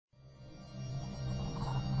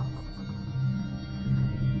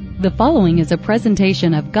The following is a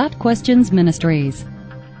presentation of Got Questions Ministries.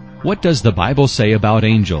 What does the Bible say about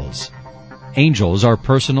angels? Angels are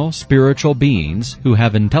personal, spiritual beings who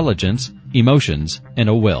have intelligence, emotions, and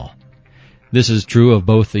a will. This is true of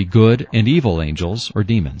both the good and evil angels or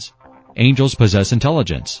demons. Angels possess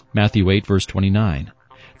intelligence, Matthew 8, verse 29.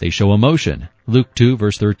 They show emotion, Luke 2,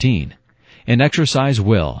 verse 13. And exercise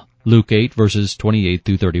will, Luke 8, verses 28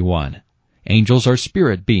 through 31. Angels are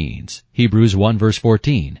spirit beings, Hebrews 1, verse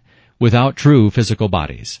 14, without true physical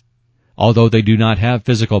bodies. Although they do not have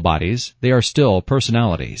physical bodies, they are still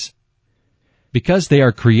personalities. Because they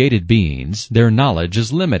are created beings, their knowledge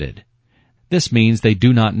is limited. This means they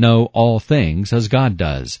do not know all things as God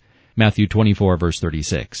does, Matthew 24, verse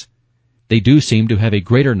 36. They do seem to have a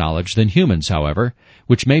greater knowledge than humans, however,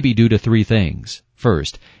 which may be due to three things.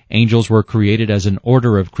 First, angels were created as an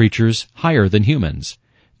order of creatures higher than humans.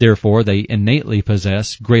 Therefore, they innately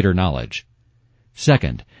possess greater knowledge.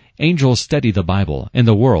 Second, angels study the Bible and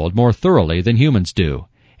the world more thoroughly than humans do,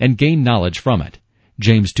 and gain knowledge from it.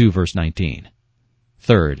 James 2, verse 19.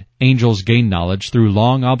 Third, angels gain knowledge through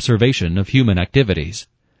long observation of human activities.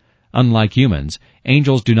 Unlike humans,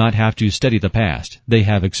 angels do not have to study the past. They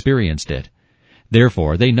have experienced it.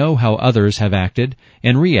 Therefore, they know how others have acted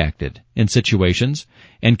and reacted in situations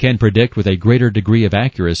and can predict with a greater degree of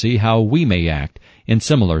accuracy how we may act in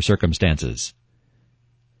similar circumstances.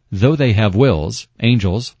 Though they have wills,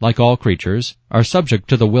 angels, like all creatures, are subject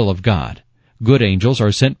to the will of God. Good angels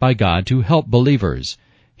are sent by God to help believers.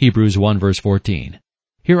 Hebrews 1, verse 14.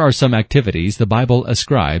 Here are some activities the Bible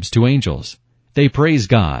ascribes to angels. They praise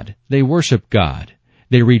God. They worship God.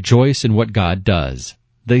 They rejoice in what God does.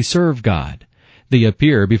 They serve God. They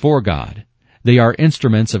appear before God. They are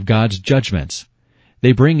instruments of God's judgments.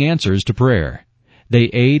 They bring answers to prayer. They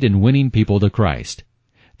aid in winning people to Christ.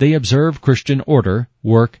 They observe Christian order,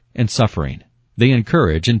 work, and suffering. They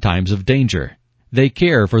encourage in times of danger. They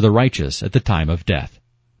care for the righteous at the time of death.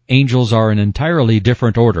 Angels are an entirely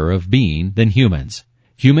different order of being than humans.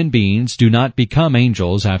 Human beings do not become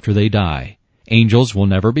angels after they die. Angels will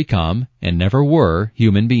never become, and never were,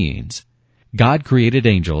 human beings. God created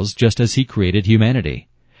angels just as He created humanity.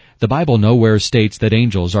 The Bible nowhere states that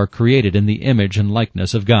angels are created in the image and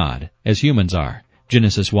likeness of God, as humans are.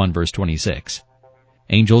 Genesis 1, verse 26.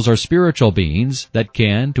 Angels are spiritual beings that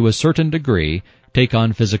can, to a certain degree, take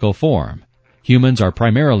on physical form. Humans are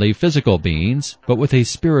primarily physical beings, but with a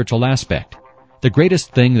spiritual aspect. The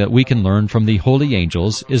greatest thing that we can learn from the holy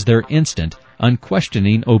angels is their instant,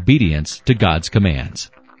 unquestioning obedience to God's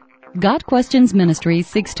commands. Got Questions Ministries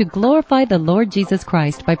seeks to glorify the Lord Jesus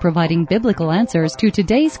Christ by providing biblical answers to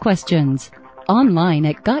today's questions. Online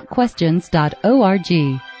at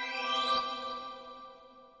GotQuestions.org.